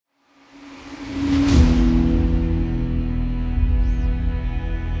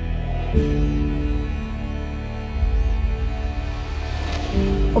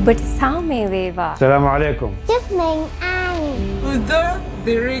ඔබට සාමය වේවා. Assalamu alaikum. Chúc mừng anh. Udar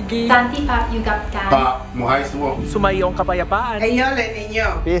dirigi. Tanti Pak Yugaptan. Pak Muhaiswo. Sumayong kapayapaan. Ayole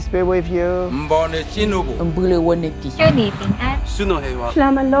ninyo. Peace be with you. Mbone Chinubu. Mbule waneti. Journey Ping-an. Sunohewa.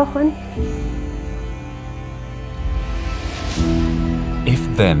 Selamat lohon. If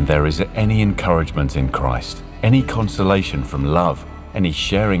then there is any encouragement in Christ, any consolation from love, any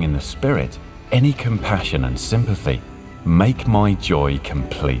sharing in the Spirit, any compassion and sympathy, make my joy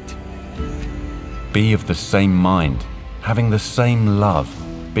complete. Be of the same mind, having the same love,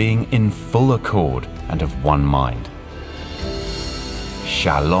 being in full accord and of one mind.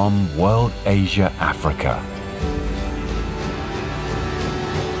 Shalom World Asia Africa.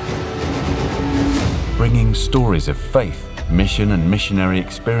 Bringing stories of faith, mission and missionary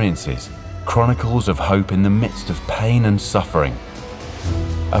experiences, chronicles of hope in the midst of pain and suffering,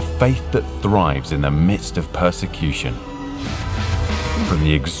 a faith that thrives in the midst of persecution. From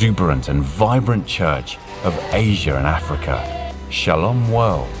the exuberant and vibrant church of Asia and Africa, Shalom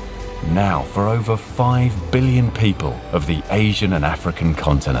World, now for over 5 billion people of the Asian and African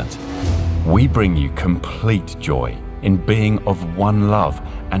continent. We bring you complete joy in being of one love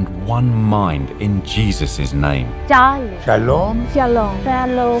and one mind in Jesus' name. Shalom. Shalom. Shalom.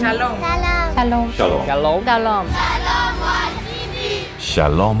 Shalom. Shalom. Shalom. Shalom. Shalom. Shalom.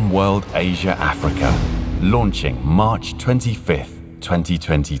 Shalom World Asia Africa, launching March 25th,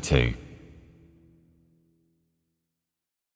 2022.